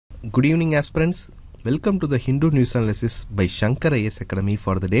Good evening aspirants. Welcome to the Hindu News Analysis by Shankar IS Academy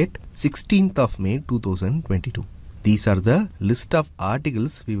for the date 16th of May 2022. These are the list of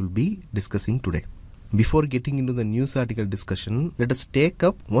articles we will be discussing today. Before getting into the news article discussion, let us take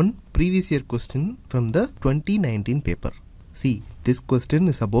up one previous year question from the 2019 paper. See, this question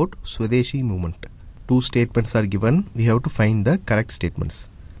is about Swadeshi movement. Two statements are given. We have to find the correct statements.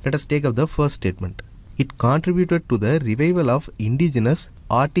 Let us take up the first statement. It contributed to the revival of indigenous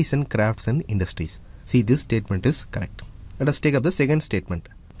artisan crafts and industries. See, this statement is correct. Let us take up the second statement.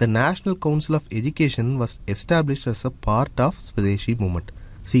 The National Council of Education was established as a part of Swadeshi movement.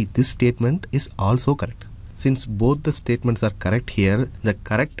 See, this statement is also correct. Since both the statements are correct here, the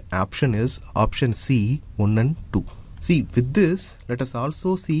correct option is option C, 1 and 2. See, with this, let us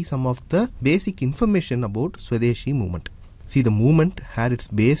also see some of the basic information about Swadeshi movement. See, the movement had its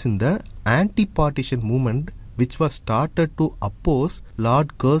base in the anti-partition movement, which was started to oppose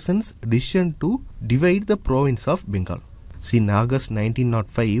Lord Curzon's decision to divide the province of Bengal. See, in August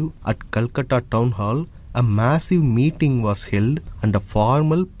 1905, at Calcutta Town Hall, a massive meeting was held and a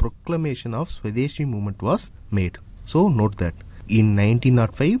formal proclamation of Swadeshi movement was made. So, note that. In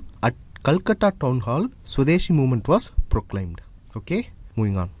 1905, at Calcutta Town Hall, Swadeshi movement was proclaimed. Okay,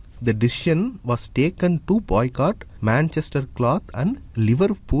 moving on. The decision was taken to boycott Manchester cloth and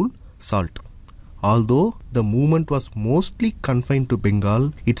Liverpool salt. Although the movement was mostly confined to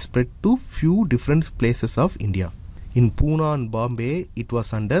Bengal, it spread to few different places of India. In Pune and Bombay, it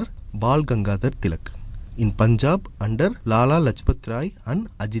was under Bal Gangadhar Tilak. In Punjab, under Lala Lajpat Rai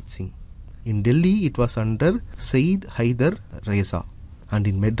and Ajit Singh. In Delhi, it was under Sayyid Haidar Reza. And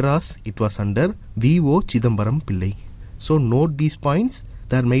in Madras, it was under V.O. Chidambaram Pillai. So note these points.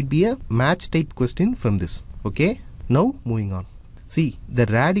 There might be a match type question from this. Okay. Now moving on. See, the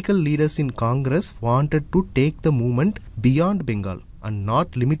radical leaders in Congress wanted to take the movement beyond Bengal and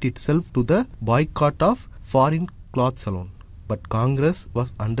not limit itself to the boycott of foreign cloths alone. But Congress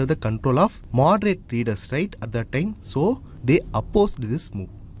was under the control of moderate leaders right at that time. So they opposed this move.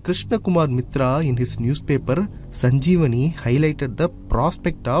 Krishna Kumar Mitra in his newspaper Sanjeevani highlighted the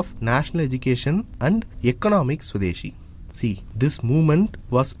prospect of national education and economic Swadeshi. See, this movement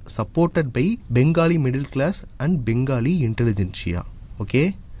was supported by Bengali middle class and Bengali intelligentsia.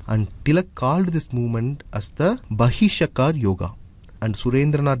 Okay, and Tilak called this movement as the Bahishakar Yoga, and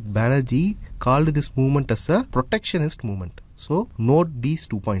Surendranath Banerjee called this movement as a protectionist movement. So note these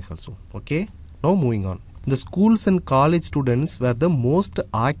 2 points also. Okay, now moving on. The schools and college students were the most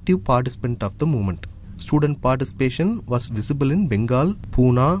active participant of the movement. Student participation was visible in Bengal,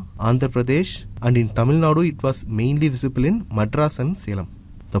 Pune, Andhra Pradesh, and in Tamil Nadu it was mainly visible in Madras and Salem.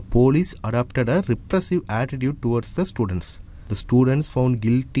 The police adopted a repressive attitude towards the students. The students found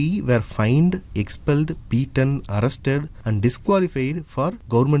guilty were fined, expelled, beaten, arrested, and disqualified for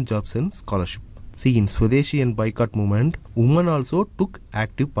government jobs and scholarship. See, in Swadeshi and boycott movement, women also took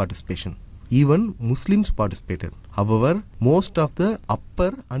active participation. Even Muslims participated. However, most of the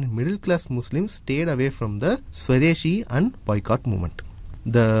upper and middle class Muslims stayed away from the Swadeshi and boycott movement.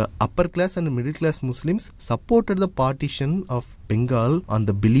 The upper class and middle class Muslims supported the partition of Bengal on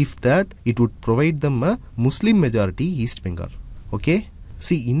the belief that it would provide them a Muslim majority East Bengal. Okay?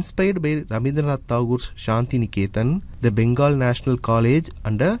 See, inspired by Rabindranath Tagore's Shanti Niketan, the Bengal National College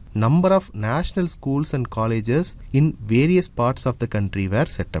and a number of national schools and colleges in various parts of the country were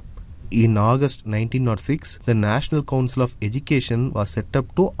set up. In August 1906, the National Council of Education was set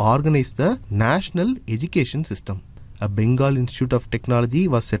up to organize the national education system. A Bengal Institute of Technology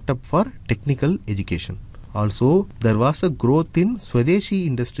was set up for technical education. Also, there was a growth in Swadeshi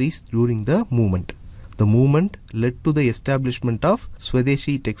industries during the movement. The movement led to the establishment of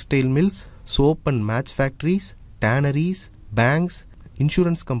Swadeshi textile mills, soap and match factories, tanneries, banks,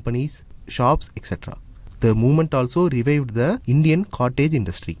 insurance companies, shops, etc. The movement also revived the Indian cottage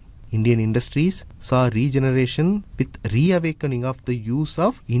industry. Indian industries saw regeneration with reawakening of the use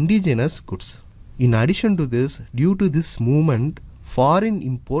of indigenous goods. In addition to this, due to this movement, foreign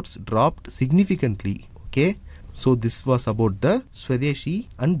imports dropped significantly. Okay, so this was about the Swadeshi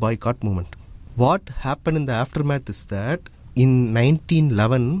and boycott movement. What happened in the aftermath is that in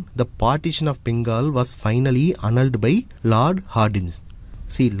 1911, the partition of Bengal was finally annulled by Lord Hardinge.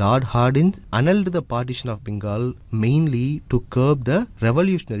 See, Lord Hardinge annulled the partition of Bengal mainly to curb the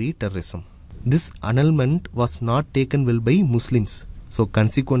revolutionary terrorism. This annulment was not taken well by Muslims. So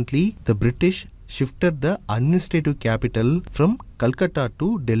consequently, the British shifted the administrative capital from Calcutta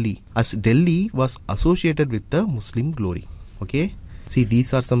to Delhi, as Delhi was associated with the Muslim glory. Okay. See,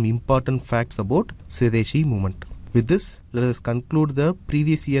 these are some important facts about Swadeshi movement. With this, let us conclude the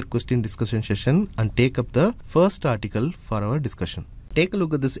previous year question discussion session and take up the first article for our discussion. Take a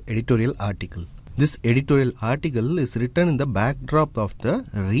look at this editorial article. This editorial article is written in the backdrop of the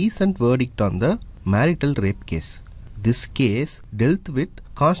recent verdict on the marital rape case. This case dealt with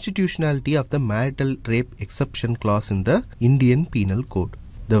constitutionality of the marital rape exception clause in the Indian Penal Code.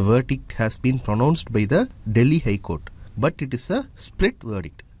 The verdict has been pronounced by the Delhi High Court, but it is a split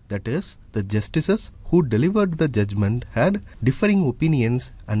verdict. That is, the justices who delivered the judgment had differing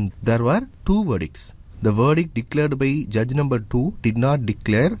opinions and there were two verdicts. The verdict declared by Judge number 2 did not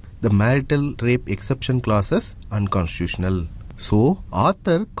declare the marital rape exception clause as unconstitutional. So,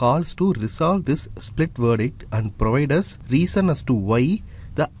 author calls to resolve this split verdict and provide us reason as to why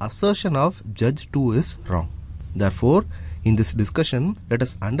the assertion of Judge 2 is wrong. Therefore, in this discussion, let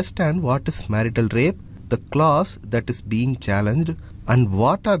us understand what is marital rape, the clause that is being challenged, and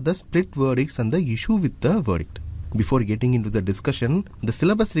what are the split verdicts and the issue with the verdict. Before getting into the discussion, the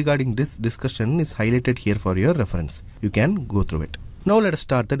syllabus regarding this discussion is highlighted here for your reference. You can go through it. Now let us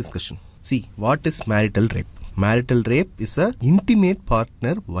start the discussion. See, what is marital rape? Marital rape is a intimate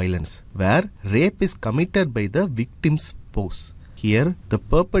partner violence where rape is committed by the victim's spouse. Here, the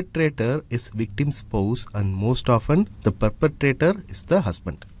perpetrator is victim's spouse and most often the perpetrator is the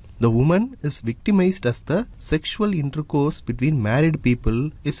husband. The woman is victimized as the sexual intercourse between married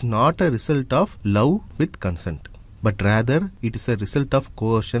people is not a result of love with consent, but rather it is a result of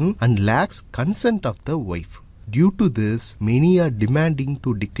coercion and lacks consent of the wife. Due to this, many are demanding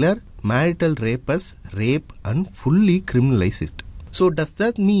to declare marital rape as rape and fully criminalize it. So does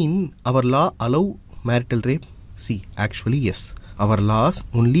that mean our law allow marital rape? See, actually yes. Our laws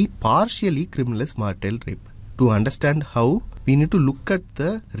only partially criminalize marital rape. To understand how, we need to look at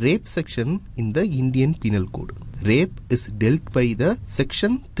the rape section in the Indian Penal Code. Rape is dealt by the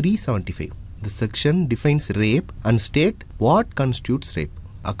section 375. The section defines rape and state what constitutes rape.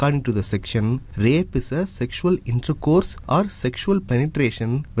 According to the section, rape is a sexual intercourse or sexual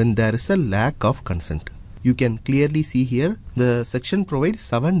penetration when there is a lack of consent. You can clearly see here, the section provides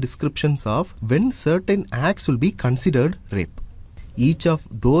 7 descriptions of when certain acts will be considered rape. Each of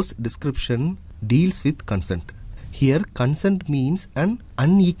those descriptions deals with consent. Here, consent means an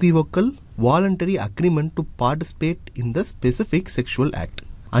unequivocal voluntary agreement to participate in the specific sexual act.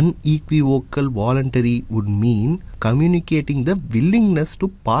 Unequivocal voluntary would mean communicating the willingness to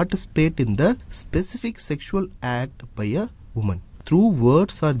participate in the specific sexual act by a woman through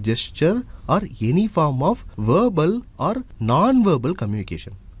words or gesture or any form of verbal or non-verbal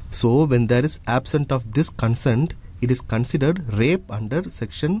communication. So, when there is absence of this consent, it is considered rape under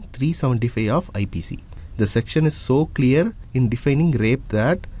section 375 of IPC. The section is so clear in defining rape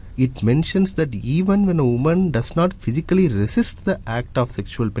that it mentions that even when a woman does not physically resist the act of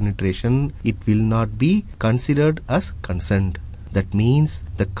sexual penetration, it will not be considered as consent. That means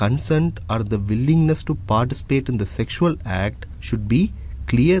the consent or the willingness to participate in the sexual act should be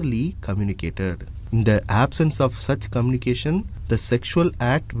clearly communicated. In the absence of such communication, the sexual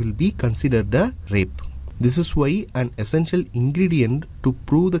act will be considered a rape. This is why an essential ingredient to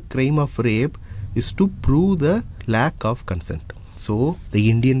prove the crime of rape is to prove the lack of consent. So, the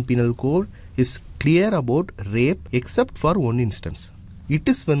Indian Penal Code is clear about rape except for one instance. It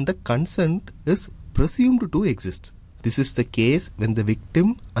is when the consent is presumed to exist. This is the case when the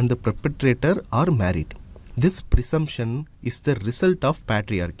victim and the perpetrator are married. This presumption is the result of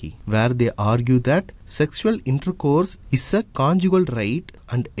patriarchy, where they argue that sexual intercourse is a conjugal right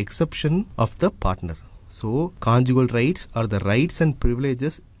and exception of the partner. So, conjugal rights are the rights and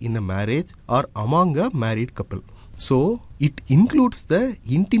privileges in a marriage or among a married couple. So, it includes the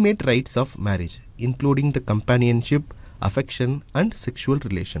intimate rights of marriage, including the companionship, affection and sexual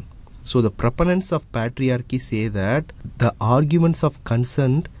relation. So, the proponents of patriarchy say that the arguments of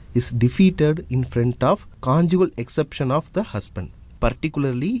consent is defeated in front of conjugal exception of the husband.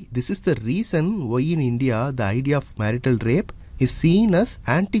 Particularly, this is the reason why in India the idea of marital rape is seen as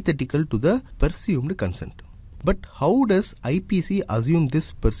antithetical to the presumed consent. But how does IPC assume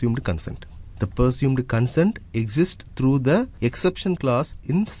this presumed consent? The presumed consent exists through the exception clause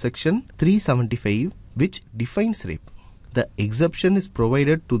in section 375 which defines rape. The exception is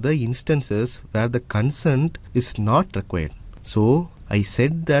provided to the instances where the consent is not required. So, I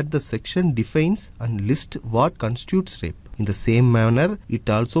said that the section defines and lists what constitutes rape. In the same manner, it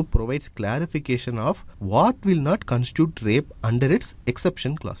also provides clarification of what will not constitute rape under its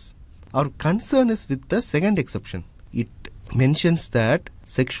exception clause. Our concern is with the second exception. It mentions that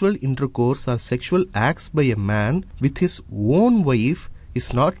sexual intercourse or sexual acts by a man with his own wife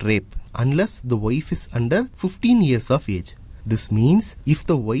is not rape unless the wife is under 15 years of age. This means if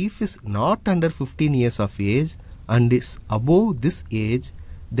the wife is not under 15 years of age and is above this age,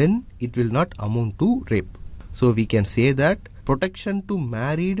 then it will not amount to rape. So we can say that protection to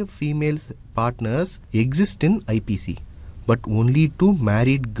married female partners exist in IPC, but only to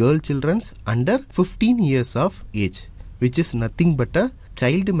married girl children under 15 years of age, which is nothing but a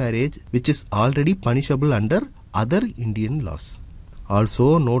child marriage which is already punishable under other Indian laws.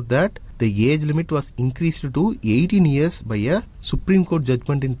 Also note that the age limit was increased to 18 years by a Supreme Court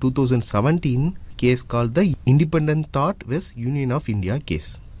judgment in 2017 case called the Independent Thought vs Union of India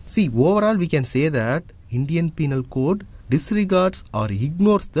case. See, overall we can say that Indian Penal Code disregards or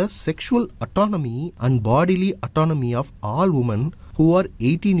ignores the sexual autonomy and bodily autonomy of all women who are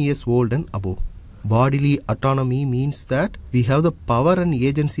 18 years old and above. Bodily autonomy means that we have the power and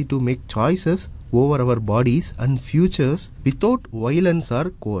agency to make choices over our bodies and futures without violence or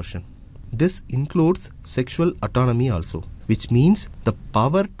coercion. This includes sexual autonomy also, which means the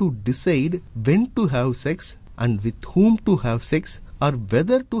power to decide when to have sex and with whom to have sex or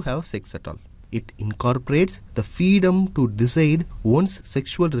whether to have sex at all. It incorporates the freedom to decide one's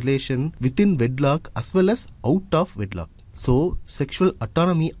sexual relation within wedlock as well as out of wedlock. So, sexual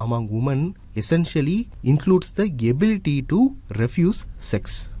autonomy among women essentially includes the ability to refuse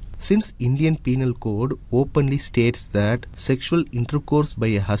sex. Since Indian Penal Code openly states that sexual intercourse by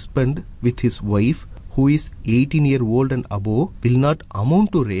a husband with his wife who is 18 years old and above will not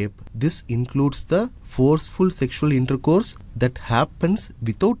amount to rape, this includes the forceful sexual intercourse that happens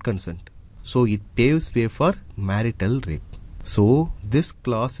without consent. So it paves way for marital rape. So this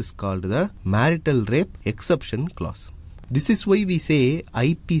clause is called the marital rape exception clause. This is why we say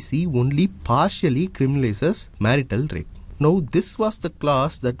IPC only partially criminalizes marital rape. Now this was the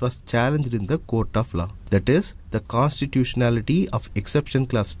clause that was challenged in the court of law. That is, the constitutionality of exception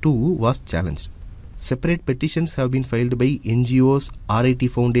clause 2 was challenged. Separate petitions have been filed by NGOs,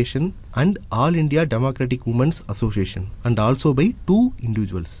 RIT Foundation and All India Democratic Women's Association and also by 2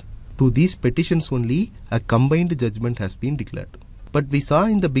 individuals. To these petitions only a combined judgment has been declared. But we saw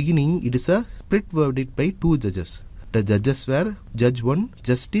in the beginning it is a split verdict by 2 judges. The judges were Judge 1,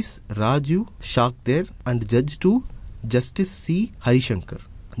 Justice Rajiv Shankar and Judge 2, Justice C. Shankar.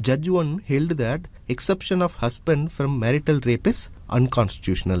 Judge 1 held that exception of husband from marital rape is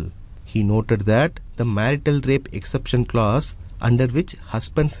unconstitutional. He noted that the marital rape exception clause under which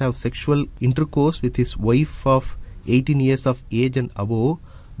husbands have sexual intercourse with his wife of 18 years of age and above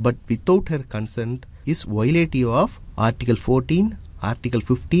but without her consent is violative of Article 14, Article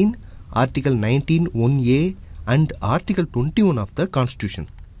 15, Article 19 1A and Article 21 of the Constitution.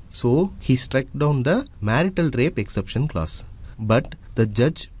 So he struck down the marital rape exception clause. But the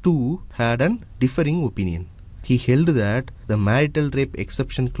judge too had an differing opinion. He held that the marital rape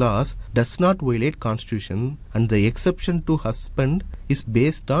exception clause does not violate Constitution and the exception to husband is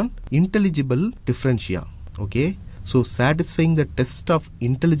based on intelligible differentia. Okay. So satisfying the test of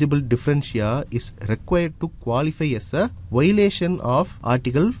intelligible differentia is required to qualify as a violation of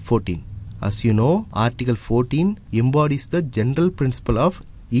Article 14. As you know, Article 14 embodies the general principle of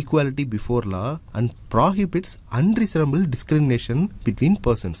equality before law and prohibits unreasonable discrimination between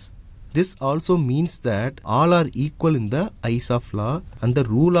persons. This also means that all are equal in the eyes of law and the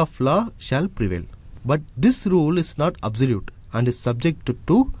rule of law shall prevail. But this rule is not absolute and is subject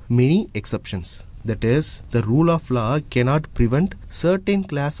to many exceptions. That is, the rule of law cannot prevent certain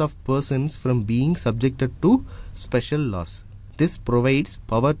class of persons from being subjected to special laws. This provides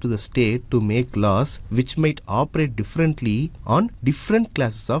power to the state to make laws which might operate differently on different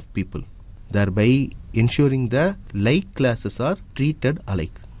classes of people, thereby ensuring the like classes are treated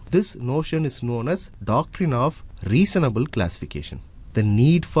alike. This notion is known as doctrine of reasonable classification. The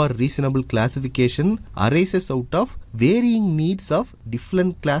need for reasonable classification arises out of varying needs of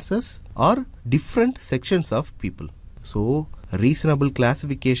different classes or different sections of people. So, reasonable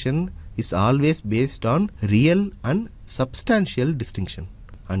classification is always based on real and substantial distinction,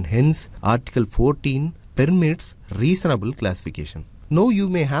 and hence Article 14 permits reasonable classification. Now you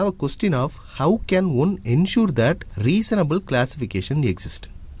may have a question of how can one ensure that reasonable classification exists.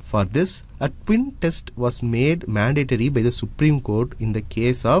 For this, a twin test was made mandatory by the Supreme Court in the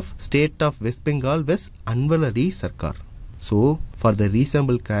case of State of West Bengal vs Anwar Ali Sarkar. So, for the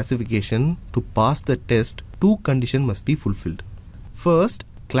reasonable classification to pass the test, 2 conditions must be fulfilled. First,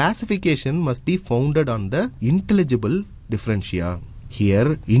 classification must be founded on the intelligible differentia.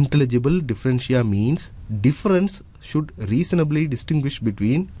 Here, intelligible differentia means difference should reasonably distinguish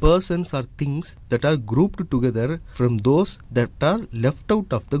between persons or things that are grouped together from those that are left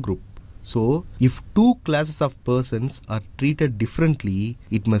out of the group. So, if 2 classes of persons are treated differently,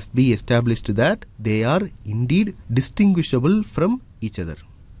 it must be established that they are indeed distinguishable from each other.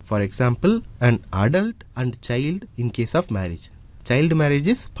 For example, an adult and child in case of marriage. Child marriage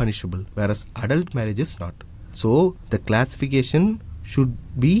is punishable, whereas adult marriage is not. So the classification should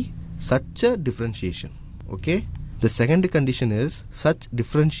be such a differentiation. Okay. The second condition is such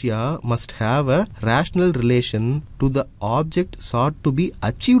differentia must have a rational relation to the object sought to be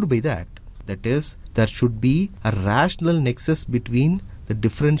achieved by the act. That is, there should be a rational nexus between the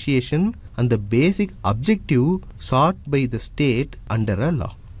differentiation and the basic objective sought by the state under a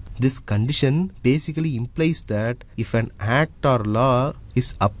law. This condition basically implies that if an act or law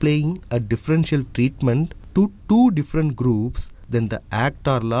is applying a differential treatment to two different groups, then the act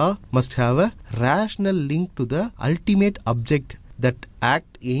or law must have a rational link to the ultimate object that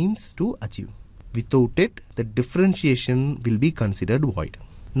act aims to achieve. Without it, the differentiation will be considered void.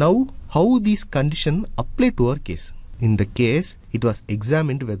 Now, how these conditions apply to our case? In the case, it was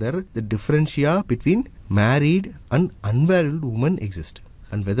examined whether the differentia between married and unmarried women exist,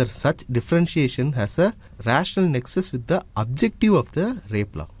 and whether such differentiation has a rational nexus with the objective of the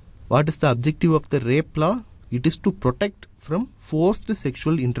rape law. What is the objective of the rape law? It is to protect from forced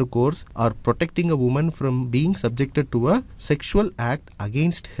sexual intercourse or protecting a woman from being subjected to a sexual act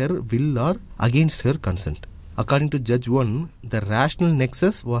against her will or against her consent. According to Judge 1, the rational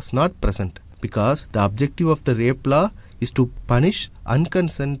nexus was not present because the objective of the rape law is to punish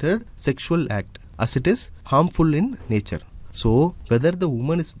unconsented sexual act as it is harmful in nature. So, whether the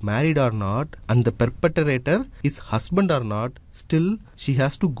woman is married or not and the perpetrator is husband or not, still she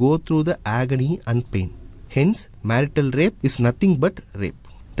has to go through the agony and pain. Hence, marital rape is nothing but rape.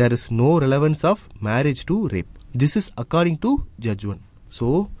 There is no relevance of marriage to rape. This is according to Judge 1.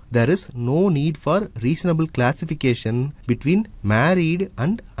 So, there is no need for reasonable classification between married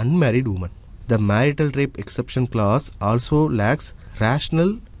and unmarried women. The marital rape exception clause also lacks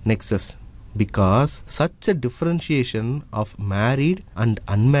rational nexus because such a differentiation of married and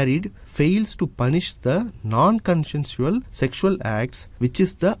unmarried fails to punish the non-consensual sexual acts, which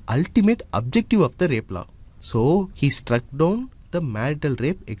is the ultimate objective of the rape law. So, he struck down the marital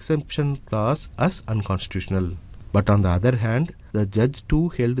rape exception clause as unconstitutional. But on the other hand, the judge too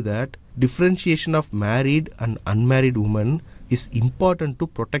held that differentiation of married and unmarried women is important to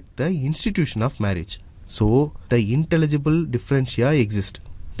protect the institution of marriage. So, the intelligible differentia exist.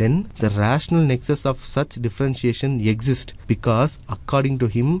 Then, the rational nexus of such differentiation exists because, according to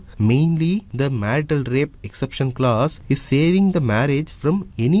him, mainly the marital rape exception clause is saving the marriage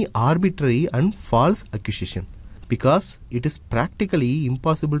from any arbitrary and false accusation. Because it is practically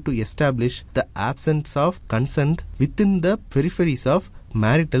impossible to establish the absence of consent within the peripheries of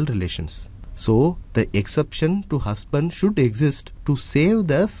marital relations. So, the exception to husband should exist to save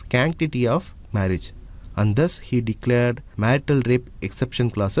the sanctity of marriage. And thus he declared marital rape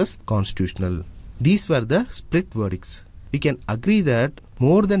exception clauses constitutional. These were the split verdicts. We can agree that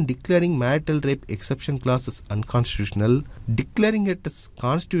more than declaring marital rape exception clauses unconstitutional, declaring it as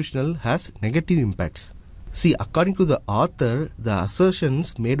constitutional has negative impacts. See, according to the author, the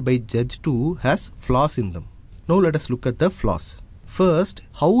assertions made by Judge 2 has flaws in them. Now let us look at the flaws. First,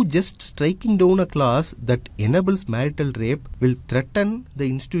 how just striking down a clause that enables marital rape will threaten the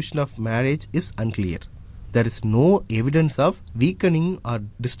institution of marriage is unclear. There is no evidence of weakening or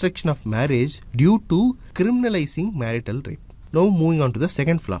destruction of marriage due to criminalizing marital rape. Now moving on to the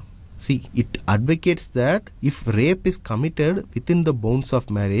second flaw. See, it advocates that if rape is committed within the bounds of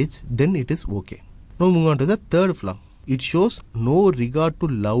marriage, then it is okay. Now moving on to the third flaw. It shows no regard to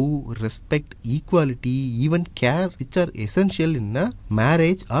love, respect, equality, even care which are essential in a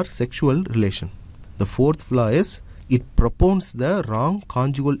marriage or sexual relation. The fourth flaw is it propounds the wrong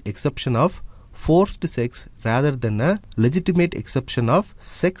conjugal exception of forced sex rather than a legitimate exception of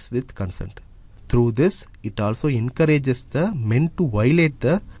sex with consent. Through this, it also encourages the men to violate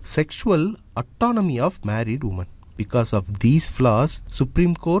the sexual autonomy of married women. Because of these flaws,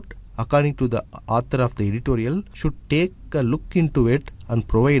 Supreme Court, according to the author of the editorial, should take a look into it and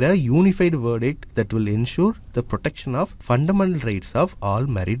provide a unified verdict that will ensure the protection of fundamental rights of all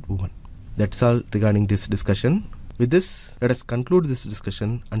married women. That's all regarding this discussion. With this, let us conclude this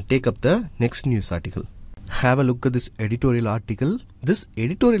discussion and take up the next news article. Have a look at this editorial article. This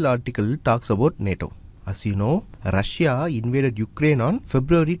editorial article talks about NATO. As you know, Russia invaded Ukraine on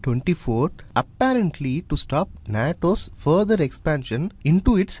February 24th, apparently to stop NATO's further expansion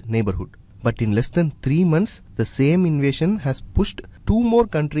into its neighborhood. But in less than 3 months, the same invasion has pushed 2 more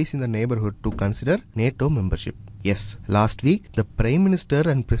countries in the neighborhood to consider NATO membership. Yes, last week, the Prime Minister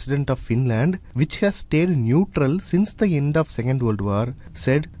and President of Finland, which has stayed neutral since the end of Second World War,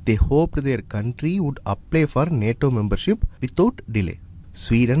 said they hoped their country would apply for NATO membership without delay.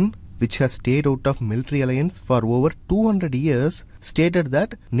 Sweden, which has stayed out of military alliance for over 200 years, stated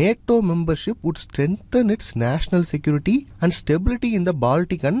that NATO membership would strengthen its national security and stability in the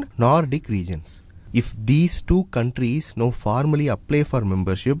Baltic and Nordic regions. If these two countries now formally apply for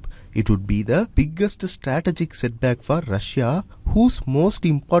membership, it would be the biggest strategic setback for Russia, whose most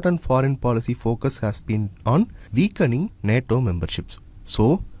important foreign policy focus has been on weakening NATO memberships.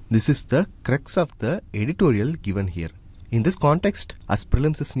 So, this is the crux of the editorial given here. In this context, as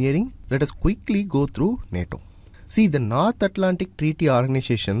prelims is nearing, let us quickly go through NATO. See, the North Atlantic Treaty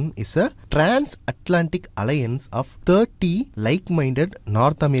Organization is a transatlantic alliance of 30 like-minded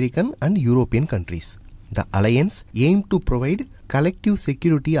North American and European countries. The alliance aimed to provide collective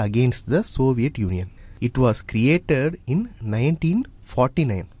security against the Soviet Union. It was created in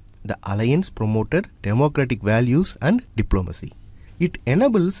 1949. The alliance promoted democratic values and diplomacy. It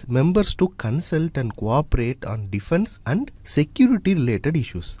enables members to consult and cooperate on defense and security-related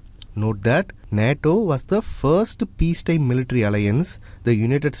issues. Note that NATO was the first peacetime military alliance the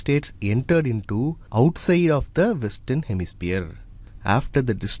United States entered into outside of the Western Hemisphere. After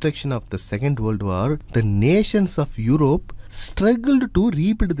the destruction of the Second World War, the nations of Europe struggled to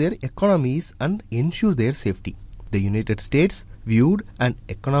rebuild their economies and ensure their safety. The United States viewed an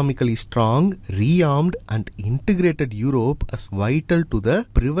economically strong, rearmed and integrated Europe as vital to the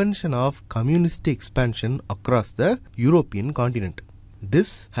prevention of communist expansion across the European continent.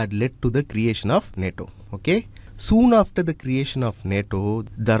 This had led to the creation of NATO. Okay. Soon after the creation of NATO,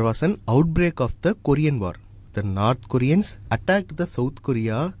 there was an outbreak of the Korean War. The North Koreans attacked the South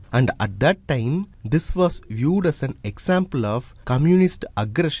Korea, and at that time, this was viewed as an example of communist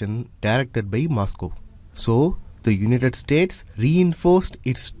aggression directed by Moscow. So, the United States reinforced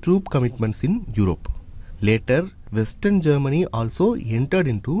its troop commitments in Europe. Later, Western Germany also entered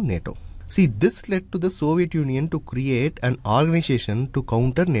into NATO. See, this led to the Soviet Union to create an organization to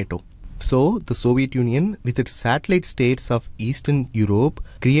counter NATO. So, the Soviet Union, with its satellite states of Eastern Europe,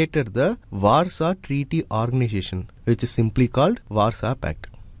 created the Warsaw Treaty Organization, which is simply called Warsaw Pact.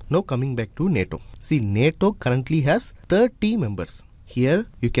 Now coming back to NATO. See, NATO currently has 30 members. Here,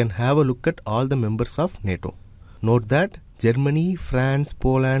 you can have a look at all the members of NATO. Note that Germany, France,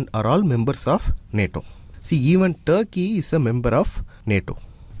 Poland are all members of NATO. See, even Turkey is a member of NATO.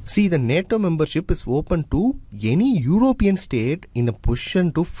 See, the NATO membership is open to any European state in a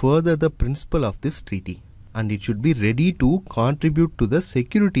position to further the principle of this treaty, and it should be ready to contribute to the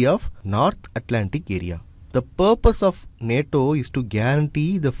security of North Atlantic area. The purpose of NATO is to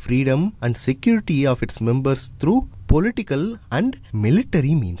guarantee the freedom and security of its members through political and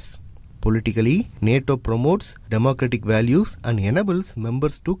military means. Politically, NATO promotes democratic values and enables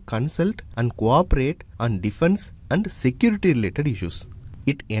members to consult and cooperate on defense and security related issues.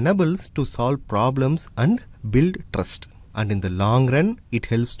 It enables to solve problems and build trust, and in the long run, it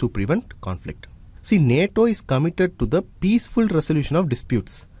helps to prevent conflict. See, NATO is committed to the peaceful resolution of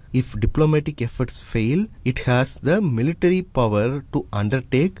disputes. If diplomatic efforts fail, it has the military power to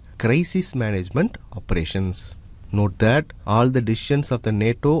undertake crisis management operations. Note that all the decisions of the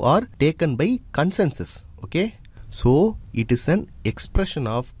NATO are taken by consensus. Okay? So, it is an expression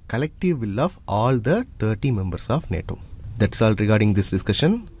of collective will of all the 30 members of NATO. That's all regarding this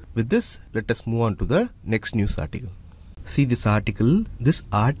discussion. With this, let us move on to the next news article. See this article. This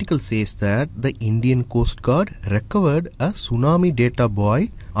article says that the Indian Coast Guard recovered a tsunami data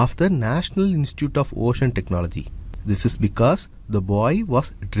buoy of the National Institute of Ocean Technology. This is because the buoy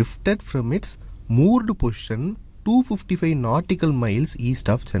was drifted from its moored position 255 nautical miles east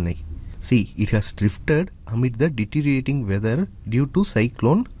of Chennai. See, it has drifted amid the deteriorating weather due to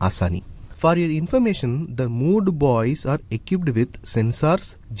cyclone Asani. For your information, the moored buoys are equipped with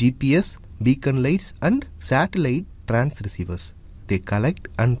sensors, GPS, beacon lights and satellite transceivers. They collect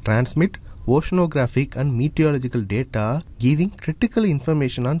and transmit oceanographic and meteorological data, giving critical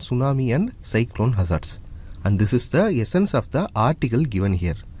information on tsunami and cyclone hazards. And this is the essence of the article given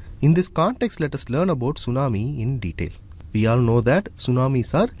here. In this context, let us learn about tsunami in detail. We all know that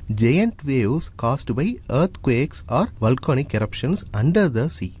tsunamis are giant waves caused by earthquakes or volcanic eruptions under the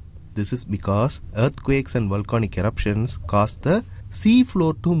sea. This is because earthquakes and volcanic eruptions cause the sea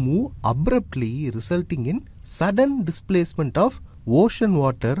floor to move abruptly, resulting in sudden displacement of ocean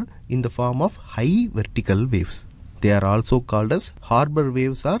water in the form of high vertical waves. They are also called as harbor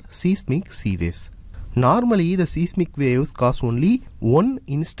waves or seismic sea waves. Normally, the seismic waves cause only one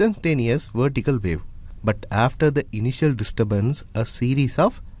instantaneous vertical wave. But after the initial disturbance, a series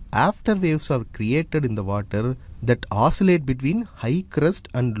of after waves are created in the water that oscillate between high crest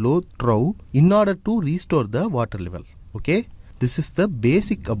and low trough in order to restore the water level. Okay, this is the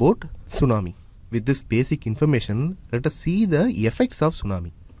basic about tsunami. With this basic information, let us see the effects of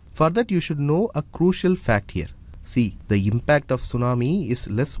tsunami. For that, you should know a crucial fact here. See, the impact of tsunami is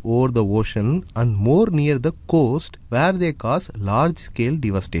less over the ocean and more near the coast, where they cause large-scale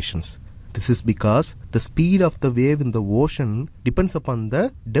devastations. This is because the speed of the wave in the ocean depends upon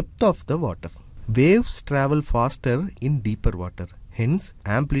the depth of the water. Waves travel faster in deeper water. Hence,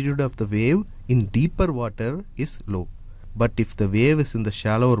 amplitude of the wave in deeper water is low. But if the wave is in the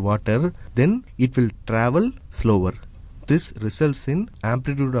shallower water, then it will travel slower. This results in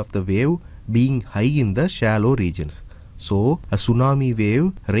amplitude of the wave being high in the shallow regions. So, a tsunami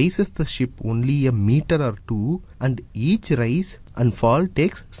wave raises the ship only a meter or two, and each rise and fall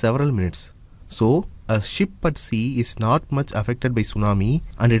takes several minutes. So, a ship at sea is not much affected by tsunami,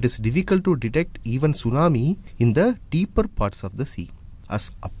 and it is difficult to detect even tsunami in the deeper parts of the sea. As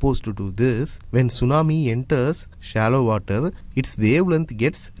opposed to this, when tsunami enters shallow water, its wavelength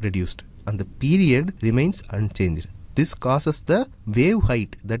gets reduced and the period remains unchanged. This causes the wave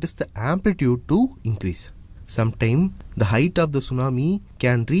height, that is the amplitude, to increase. Sometimes the height of the tsunami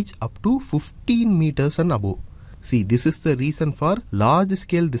can reach up to 15 meters and above. See, this is the reason for large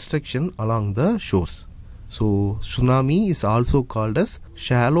scale destruction along the shores. So, tsunami is also called as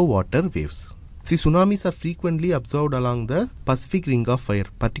shallow water waves. See, tsunamis are frequently observed along the Pacific Ring of Fire,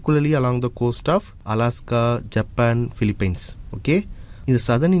 particularly along the coast of Alaska, Japan, Philippines. Okay. In the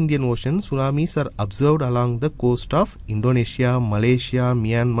southern Indian Ocean, tsunamis are observed along the coast of Indonesia, Malaysia,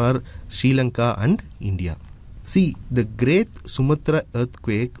 Myanmar, Sri Lanka and India. See, the Great Sumatra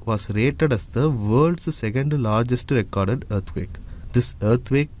earthquake was rated as the world's second largest recorded earthquake. This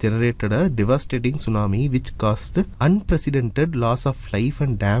earthquake generated a devastating tsunami which caused unprecedented loss of life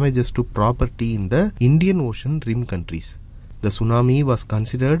and damages to property in the Indian Ocean rim countries. The tsunami was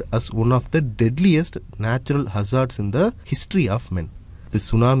considered as one of the deadliest natural hazards in the history of men. The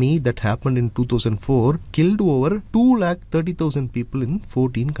tsunami that happened in 2004 killed over 230,000 people in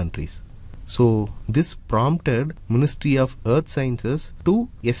 14 countries. So, this prompted Ministry of Earth Sciences to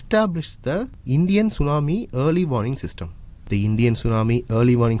establish the Indian Tsunami Early Warning System. The Indian Tsunami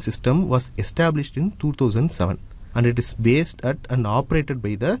Early Warning System was established in 2007 and it is based at and operated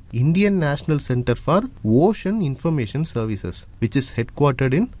by the Indian National Center for Ocean Information Services, which is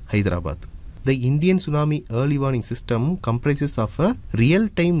headquartered in Hyderabad. The Indian Tsunami Early Warning System comprises of a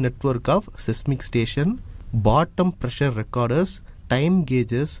real-time network of seismic station, bottom pressure recorders, time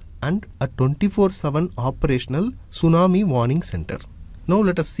gauges and a 24/7 operational tsunami warning center. Now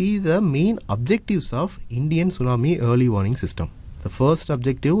let us see the main objectives of Indian Tsunami Early Warning System. The first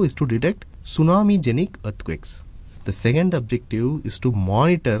objective is to detect tsunami-genic earthquakes. The second objective is to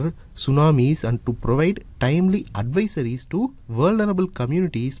monitor tsunamis and to provide timely advisories to vulnerable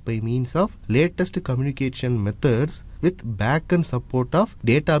communities by means of latest communication methods with back-end support of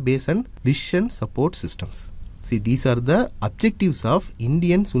database and decision support systems. See, these are the objectives of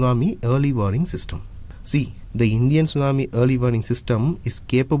Indian Tsunami Early Warning System. See, the Indian Tsunami Early Warning System is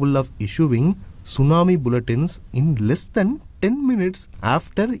capable of issuing tsunami bulletins in less than 10 minutes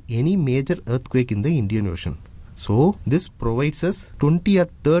after any major earthquake in the Indian Ocean. So, this provides us 20 or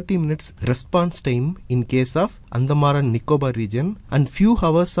 30 minutes response time in case of Andaman and Nicobar region and few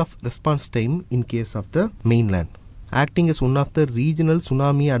hours of response time in case of the mainland. Acting as one of the regional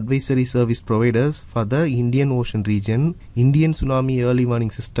tsunami advisory service providers for the Indian Ocean region, Indian Tsunami Early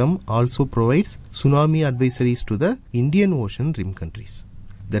Warning System also provides tsunami advisories to the Indian Ocean rim countries.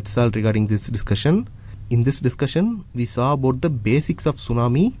 That's all regarding this discussion. In this discussion, we saw about the basics of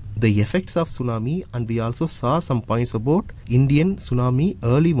tsunami, the effects of tsunami, and we also saw some points about Indian Tsunami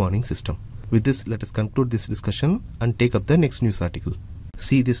Early Warning System. With this, let us conclude this discussion and take up the next news article.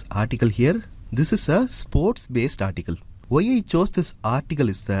 See this article here. This is a sports-based article. Why I chose this article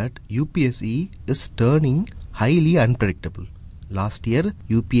is that UPSC is turning highly unpredictable. Last year,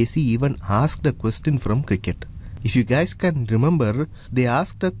 UPSC even asked a question from cricket. If you guys can remember, they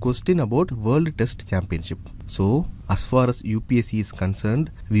asked a question about World Test Championship. So, as far as UPSC is concerned,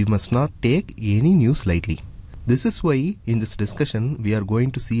 we must not take any news lightly. This is why in this discussion, we are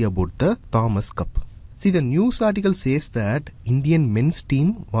going to see about the Thomas Cup. See, the news article says that Indian men's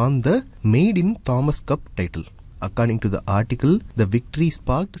team won the Maiden Thomas Cup title. According to the article, the victory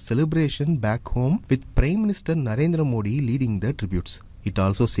sparked celebration back home with Prime Minister Narendra Modi leading the tributes. It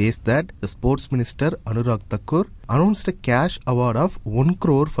also says that the Sports Minister Anurag Thakur announced a cash award of 1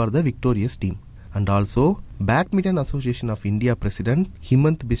 crore for the victorious team. And also, Badminton Association of India President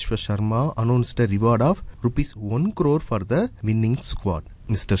Himant Biswa Sharma announced a reward of Rs 1 crore for the winning squad.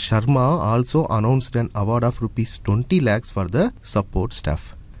 Mr. Sharma also announced an award of Rs 20 lakhs for the support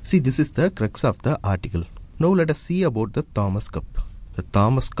staff. See, this is the crux of the article. Now let us see about the Thomas Cup. The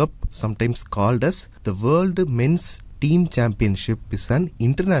Thomas Cup, sometimes called as the World Men's Team Championship, is an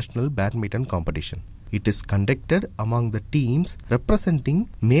international badminton competition. It is conducted among the teams representing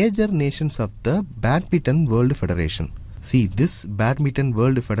major nations of the Badminton World Federation. See, this Badminton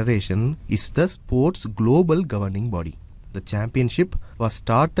World Federation is the sport's global governing body. The championship was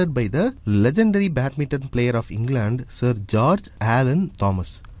started by the legendary badminton player of England, Sir George Allen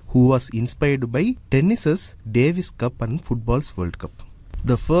Thomas, who was inspired by tennis's Davis Cup and football's World Cup.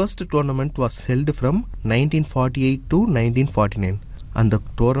 The first tournament was held from 1948 to 1949, and the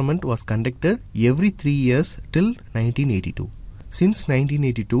tournament was conducted every 3 years till 1982. Since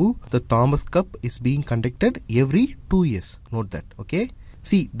 1982, the Thomas Cup is being conducted every 2 years. Note that, okay?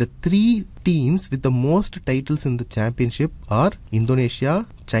 See, the 3 teams with the most titles in the championship are Indonesia,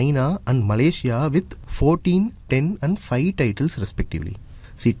 China and Malaysia with 14, 10 and 5 titles respectively.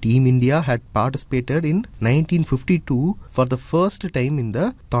 See, Team India had participated in 1952 for the first time in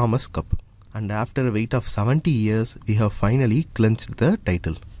the Thomas Cup. And after a wait of 70 years, we have finally clinched the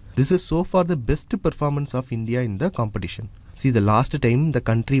title. This is so far the best performance of India in the competition. See, the last time the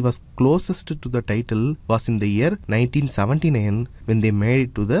country was closest to the title was in the year 1979 when they made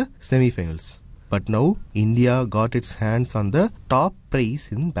it to the semi-finals. But now, India got its hands on the top prize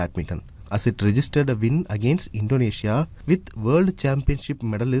in badminton, as it registered a win against Indonesia with World Championship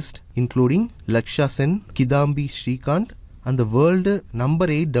medalists including Lakshya Sen, Kidambi Shrikant and the world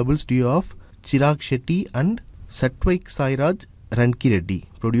number 8 doubles duo of Chirag Shetty and Satvik Sairaj Rankireddy,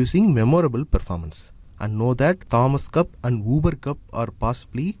 producing memorable performance. And know that Thomas Cup and Uber Cup are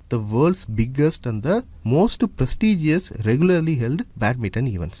possibly the world's biggest and the most prestigious regularly held badminton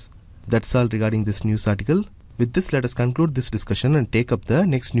events. That's all regarding this news article. With this, let us conclude this discussion and take up the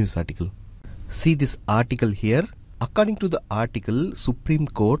next news article. See this article here. According to the article, Supreme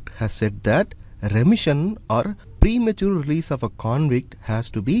Court has said that remission or premature release of a convict has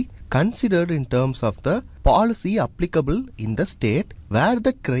to be considered in terms of the policy applicable in the state where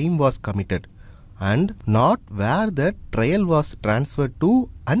the crime was committed, and not where the trial was transferred to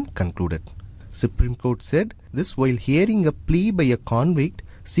and concluded. Supreme Court said this while hearing a plea by a convict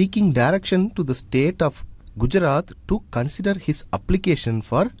seeking direction to the state of Gujarat to consider his application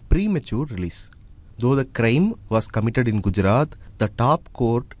for premature release. Though the crime was committed in Gujarat, the top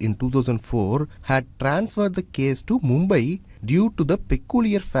court in 2004 had transferred the case to Mumbai due to the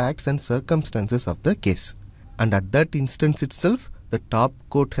peculiar facts and circumstances of the case. And at that instance itself, the top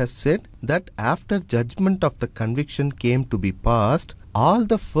court has said that after judgment of the conviction came to be passed, all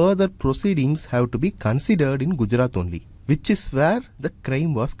the further proceedings have to be considered in Gujarat only, which is where the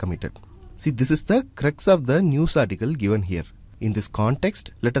crime was committed. See, this is the crux of the news article given here. In this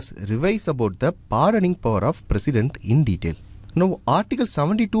context, let us revise about the pardoning power of President in detail. Now, Article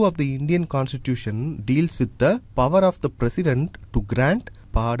 72 of the Indian Constitution deals with the power of the President to grant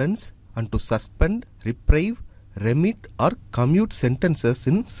pardons and to suspend, reprieve, remit or commute sentences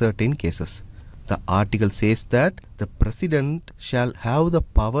in certain cases. The article says that the President shall have the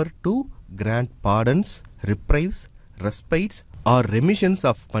power to grant pardons, reprieves, respites or remissions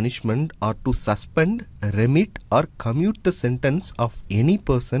of punishment, or to suspend, remit or commute the sentence of any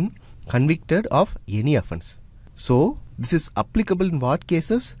person convicted of any offence. So, this is applicable in what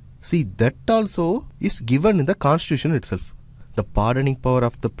cases? See, that also is given in the Constitution itself. The pardoning power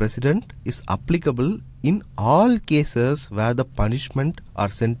of the President is applicable in all cases where the punishment or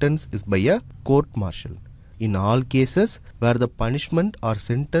sentence is by a court-martial. In all cases where the punishment or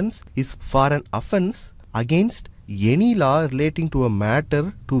sentence is for an offence against any law relating to a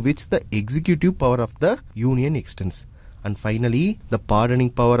matter to which the executive power of the Union extends. And finally, the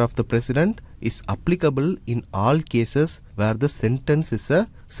pardoning power of the President is applicable in all cases where the sentence is a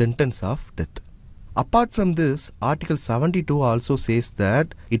sentence of death. Apart from this, Article 72 also says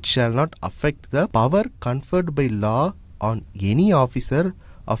that it shall not affect the power conferred by law on any officer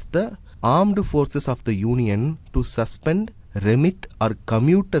of the armed forces of the Union to suspend, remit or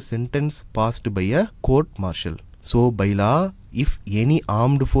commute a sentence passed by a court-martial. So, by law, if any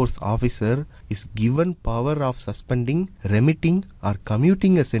armed force officer is given power of suspending, remitting or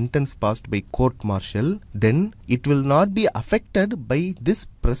commuting a sentence passed by court-martial, then it will not be affected by this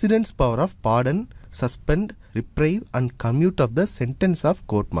President's power of pardon, suspend, reprieve and commute of the sentence of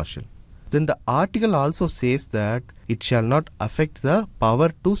court-martial. Then the article also says that it shall not affect the power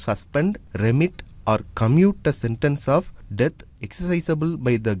to suspend, remit or commute a sentence of death exercisable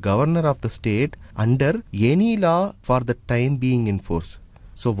by the governor of the state under any law for the time being in force.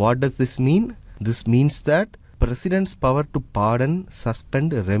 So what does this mean? This means that President's power to pardon,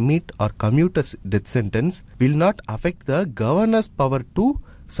 suspend, remit or commute a death sentence will not affect the governor's power to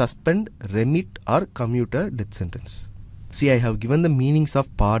suspend, remit or commute a death sentence. See, I have given the meanings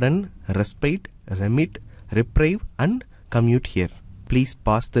of pardon, respite, remit, reprieve and commute here. Please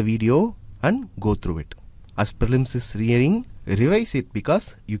pause the video and go through it. as prelims is hearing, revise it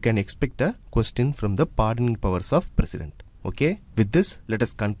because you can expect a question from the pardoning powers of president. Okay, with this, let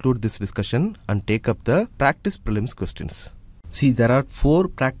us conclude this discussion and take up the practice prelims questions. See, there are 4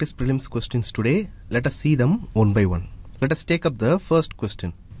 practice prelims questions today. Let us see them one by one. Let us take up the first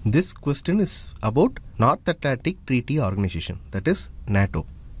question. This question is about North Atlantic Treaty Organization, that is NATO.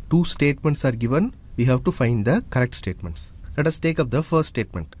 2 statements are given. We have to find the correct statements. Let us take up the first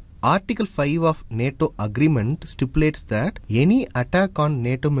statement. Article 5 of NATO agreement stipulates that any attack on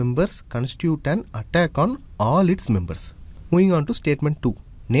NATO members constitute an attack on all its members. Moving on to statement 2.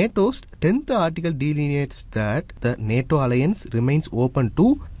 NATO's 10th article delineates that the NATO alliance remains open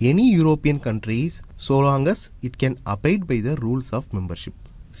to any European countries so long as it can abide by the rules of membership.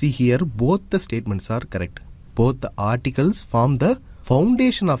 See here, both the statements are correct. Both the articles form the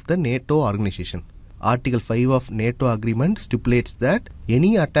foundation of the NATO organization. Article 5 of NATO agreement stipulates that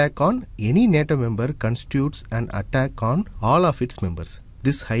any attack on any NATO member constitutes an attack on all of its members.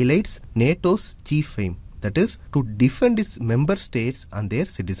 This highlights NATO's chief aim, that is to defend its member states and their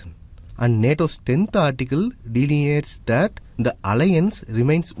citizens. And NATO's 10th article delineates that the alliance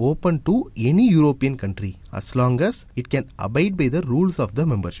remains open to any European country as long as it can abide by the rules of the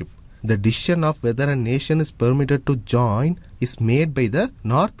membership. The decision of whether a nation is permitted to join is made by the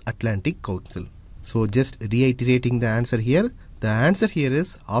North Atlantic Council. So just reiterating the answer here, the answer here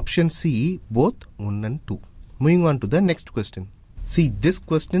is option C, both 1 and 2. Moving on to the next question. See, this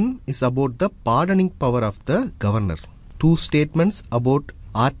question is about the pardoning power of the governor. 2 statements about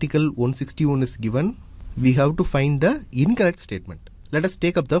Article 161 is given. We have to find the incorrect statement. Let us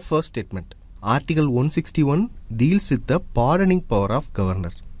take up the first statement. Article 161 deals with the pardoning power of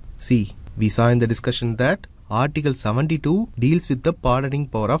governor. See, we saw in the discussion that Article 72 deals with the pardoning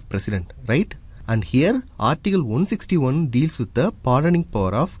power of president, right? And here Article 161 deals with the pardoning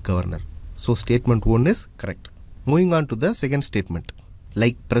power of governor. So statement 1 is correct. Moving on to the second statement.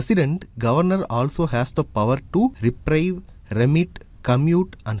 Like president, governor also has the power to reprieve, remit,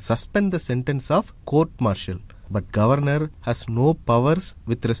 commute and suspend the sentence of court-martial. But governor has no powers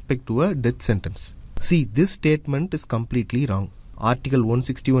with respect to a death sentence. See, this statement is completely wrong. Article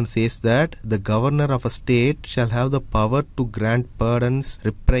 161 says that the governor of a state shall have the power to grant pardons,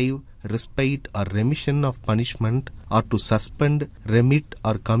 reprieve, respite or remission of punishment or to suspend, remit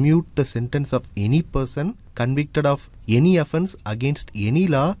or commute the sentence of any person convicted of any offence against any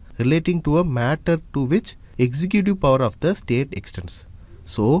law relating to a matter to which executive power of the state extends.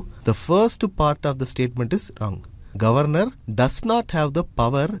 So, the first part of the statement is wrong. Governor does not have the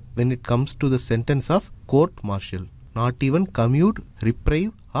power when it comes to the sentence of court-martial, not even commute,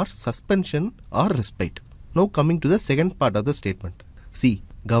 reprieve or suspension or respite. Now coming to the second part of the statement. See,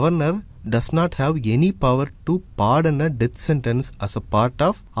 governor does not have any power to pardon a death sentence as a part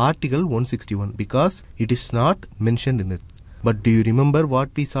of Article 161 because it is not mentioned in it. But do you remember what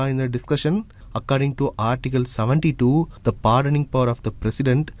we saw in the discussion? According to Article 72, the pardoning power of the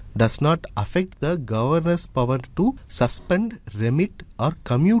president does not affect the governor's power to suspend, remit or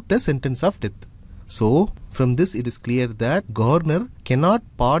commute a sentence of death. So, from this it is clear that governor cannot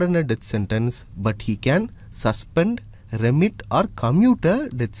pardon a death sentence, but he can suspend, remit or commute a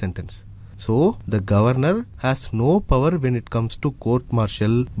death sentence. So, the governor has no power when it comes to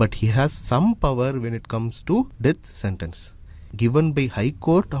court-martial, but he has some power when it comes to death sentence. Given by High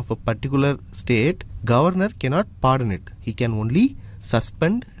Court of a particular state, governor cannot pardon it. He can only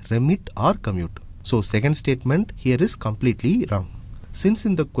suspend, remit or commute. So, second statement here is completely wrong. Since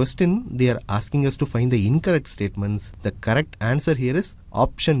in the question they are asking us to find the incorrect statements, the correct answer here is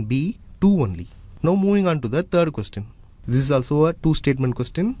option B, 2 only. Now moving on to the third question. This is also a 2-statement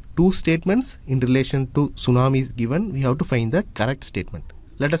question. 2 statements in relation to tsunami is given. We have to find the correct statement.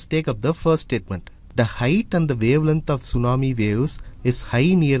 Let us take up the first statement. The height and the wavelength of tsunami waves is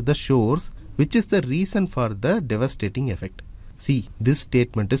high near the shores, which is the reason for the devastating effect. See, this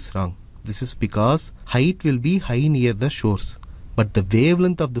statement is wrong. This is because height will be high near the shores, but the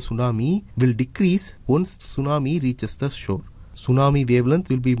wavelength of the tsunami will decrease once tsunami reaches the shore. Tsunami wavelength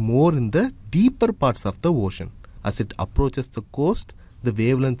will be more in the deeper parts of the ocean. As it approaches the coast, the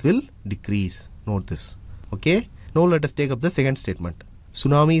wavelength will decrease. Note this. Okay. Now let us take up the second statement.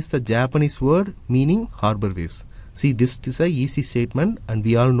 Tsunami is the Japanese word meaning harbor waves. See, this is a easy statement and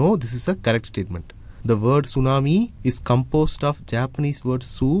we all know this is a correct statement. The word tsunami is composed of Japanese word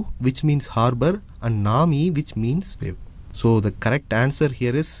su, which means harbor, and nami, which means wave. So the correct answer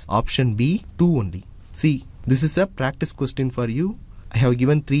here is option B, 2 only. See, this is a practice question for you. I have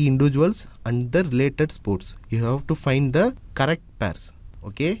given 3 individuals and the related sports. You have to find the correct pairs.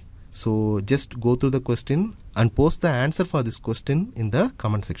 Okay. So just go through the question and post the answer for this question in the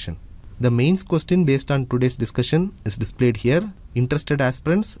comment section. The mains question based on today's discussion is displayed here. Interested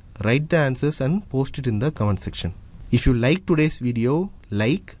aspirants, write the answers and post it in the comment section. If you like today's video,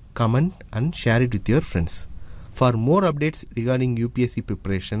 like, comment and share it with your friends. For more updates regarding UPSC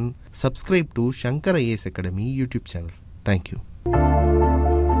preparation, subscribe to Shankar IAS Academy YouTube channel. Thank you.